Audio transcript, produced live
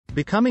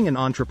Becoming an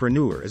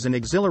entrepreneur is an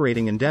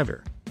exhilarating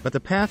endeavor, but the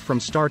path from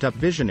startup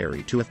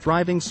visionary to a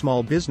thriving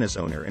small business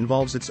owner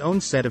involves its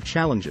own set of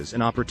challenges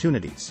and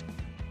opportunities.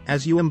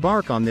 As you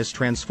embark on this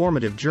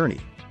transformative journey,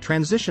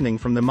 transitioning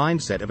from the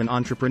mindset of an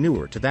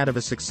entrepreneur to that of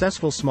a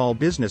successful small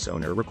business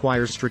owner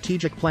requires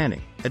strategic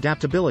planning,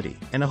 adaptability,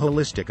 and a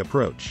holistic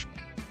approach.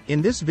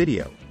 In this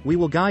video, we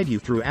will guide you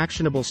through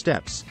actionable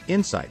steps,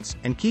 insights,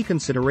 and key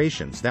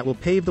considerations that will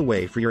pave the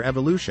way for your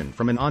evolution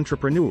from an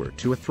entrepreneur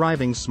to a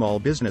thriving small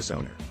business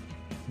owner.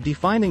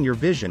 Defining your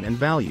vision and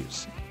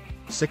values.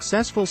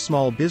 Successful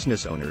small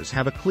business owners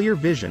have a clear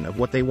vision of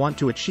what they want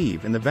to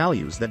achieve and the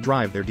values that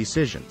drive their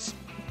decisions.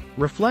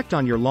 Reflect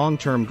on your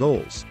long-term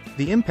goals,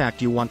 the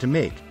impact you want to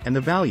make, and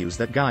the values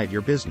that guide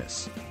your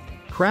business.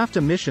 Craft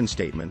a mission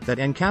statement that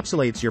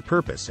encapsulates your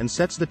purpose and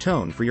sets the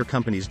tone for your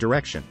company's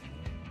direction.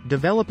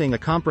 Developing a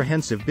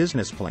comprehensive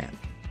business plan.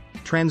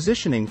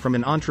 Transitioning from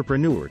an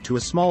entrepreneur to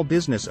a small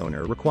business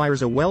owner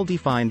requires a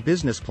well-defined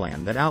business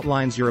plan that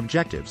outlines your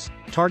objectives,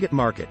 target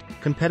market,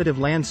 competitive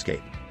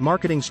landscape,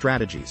 marketing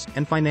strategies,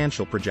 and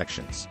financial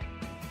projections.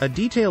 A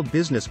detailed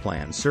business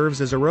plan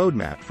serves as a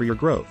roadmap for your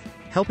growth,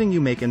 helping you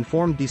make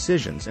informed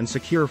decisions and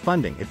secure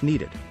funding if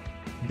needed.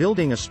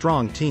 Building a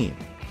strong team.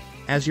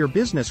 As your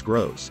business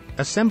grows,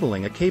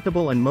 assembling a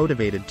capable and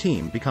motivated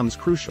team becomes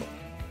crucial.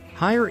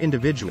 Hire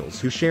individuals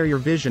who share your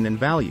vision and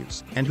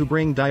values, and who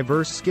bring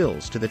diverse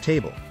skills to the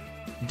table.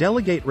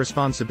 Delegate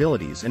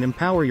responsibilities and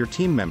empower your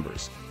team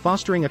members,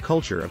 fostering a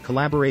culture of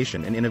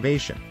collaboration and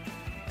innovation.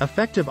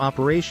 Effective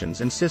operations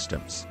and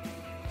systems.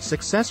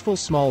 Successful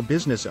small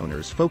business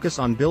owners focus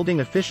on building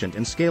efficient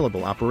and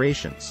scalable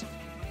operations.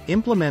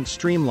 Implement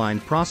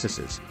streamlined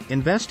processes,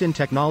 invest in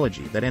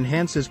technology that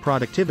enhances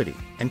productivity,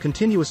 and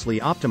continuously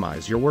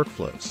optimize your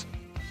workflows.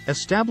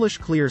 Establish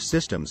clear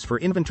systems for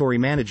inventory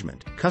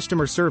management,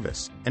 customer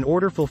service, and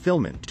order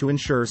fulfillment to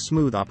ensure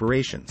smooth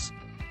operations.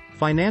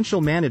 Financial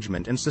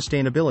management and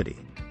sustainability.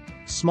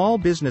 Small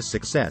business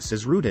success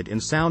is rooted in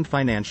sound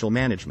financial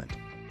management.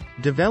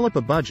 Develop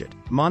a budget,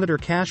 monitor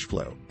cash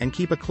flow, and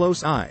keep a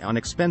close eye on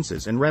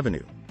expenses and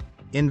revenue.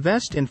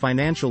 Invest in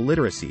financial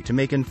literacy to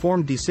make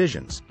informed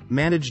decisions,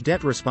 manage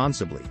debt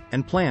responsibly,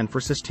 and plan for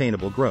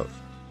sustainable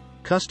growth.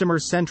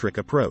 Customer-centric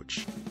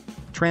approach.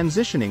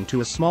 Transitioning to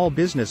a small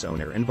business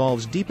owner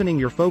involves deepening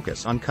your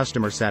focus on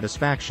customer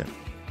satisfaction.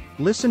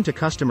 Listen to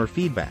customer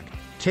feedback,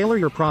 tailor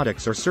your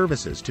products or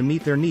services to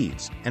meet their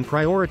needs, and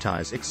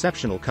prioritize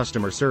exceptional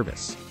customer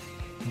service.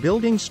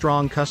 Building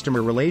strong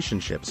customer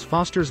relationships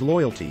fosters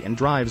loyalty and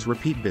drives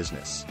repeat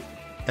business.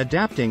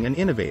 Adapting and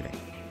innovating.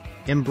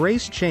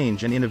 Embrace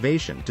change and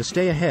innovation to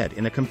stay ahead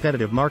in a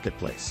competitive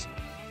marketplace.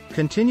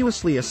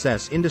 Continuously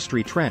assess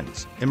industry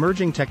trends,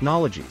 emerging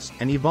technologies,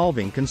 and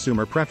evolving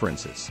consumer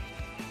preferences.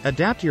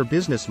 Adapt your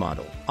business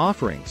model,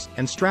 offerings,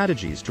 and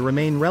strategies to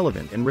remain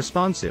relevant and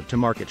responsive to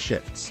market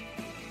shifts.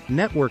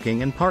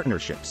 Networking and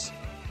partnerships.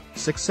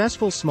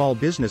 Successful small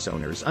business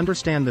owners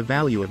understand the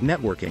value of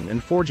networking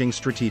and forging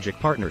strategic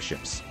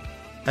partnerships.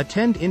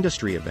 Attend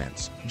industry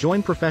events,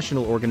 join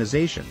professional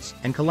organizations,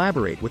 and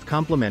collaborate with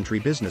complementary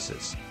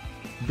businesses.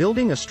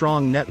 Building a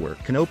strong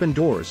network can open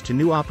doors to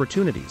new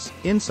opportunities,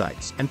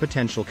 insights, and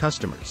potential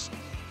customers.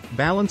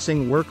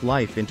 Balancing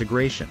work-life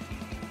integration.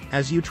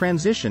 As you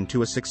transition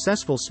to a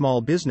successful small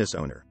business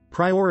owner,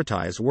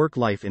 prioritize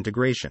work-life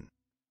integration.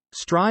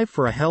 Strive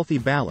for a healthy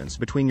balance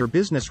between your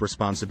business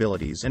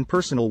responsibilities and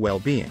personal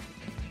well-being.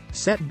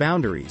 Set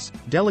boundaries,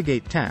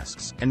 delegate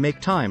tasks, and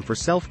make time for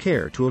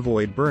self-care to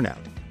avoid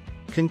burnout.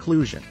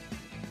 Conclusion.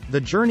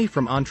 The journey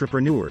from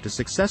entrepreneur to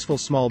successful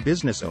small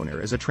business owner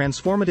is a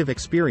transformative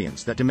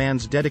experience that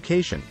demands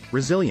dedication,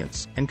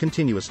 resilience, and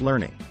continuous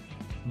learning.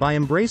 By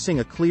embracing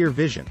a clear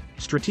vision,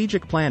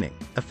 strategic planning,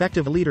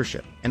 effective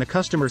leadership, and a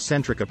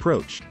customer-centric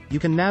approach, you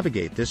can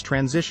navigate this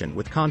transition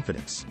with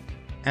confidence.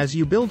 As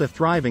you build a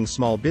thriving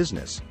small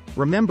business,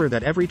 remember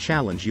that every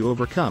challenge you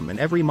overcome and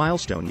every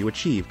milestone you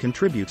achieve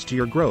contributes to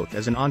your growth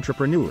as an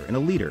entrepreneur and a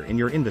leader in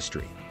your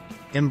industry.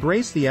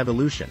 Embrace the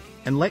evolution,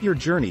 and let your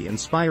journey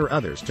inspire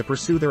others to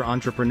pursue their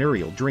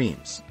entrepreneurial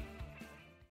dreams.